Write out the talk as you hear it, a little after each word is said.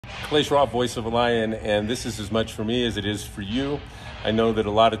Clay Schroff, Voice of a Lion, and this is as much for me as it is for you. I know that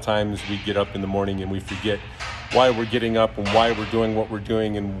a lot of times we get up in the morning and we forget why we're getting up and why we're doing what we're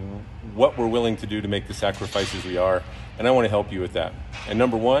doing and what we're willing to do to make the sacrifices we are. And I want to help you with that. And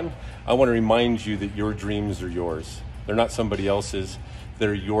number one, I want to remind you that your dreams are yours. They're not somebody else's.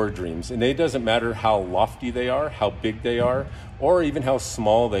 They're your dreams. And it doesn't matter how lofty they are, how big they are, or even how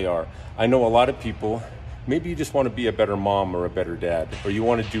small they are. I know a lot of people, maybe you just want to be a better mom or a better dad, or you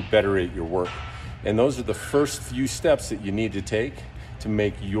want to do better at your work. And those are the first few steps that you need to take to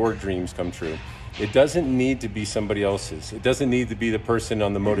make your dreams come true. It doesn't need to be somebody else's. It doesn't need to be the person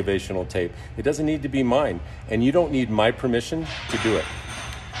on the motivational tape. It doesn't need to be mine. And you don't need my permission to do it.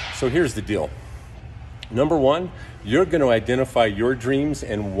 So here's the deal. Number one, you're going to identify your dreams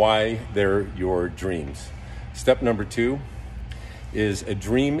and why they're your dreams. Step number two is a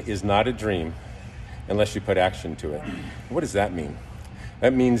dream is not a dream unless you put action to it. What does that mean?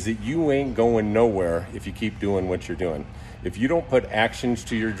 That means that you ain't going nowhere if you keep doing what you're doing. If you don't put actions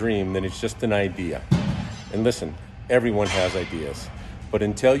to your dream, then it's just an idea. And listen, everyone has ideas, but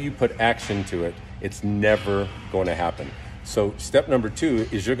until you put action to it, it's never going to happen. So step number two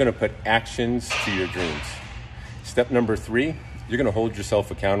is you're going to put actions to your dreams. Step number three, you're going to hold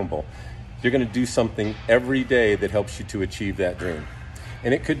yourself accountable. You're going to do something every day that helps you to achieve that dream.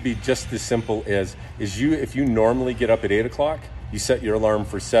 And it could be just as simple as if you normally get up at 8 o'clock, you set your alarm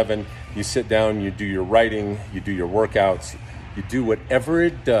for 7, you sit down, you do your writing, you do your workouts, you do whatever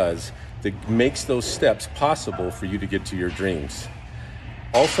it does that makes those steps possible for you to get to your dreams.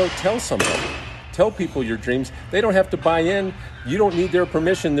 Also, tell somebody. Tell people your dreams. They don't have to buy in. You don't need their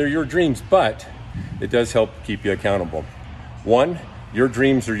permission. They're your dreams, but it does help keep you accountable. 1, your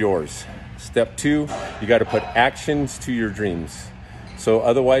dreams are yours. Step 2, you got to put actions to your dreams. So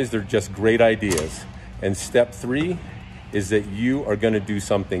otherwise, they're just great ideas. And step 3 is that you are going to do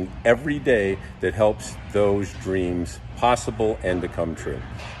something every day that helps those dreams possible and to come true.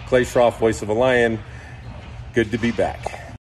 Clay Schroff, Voice of a Lion. Good to be back.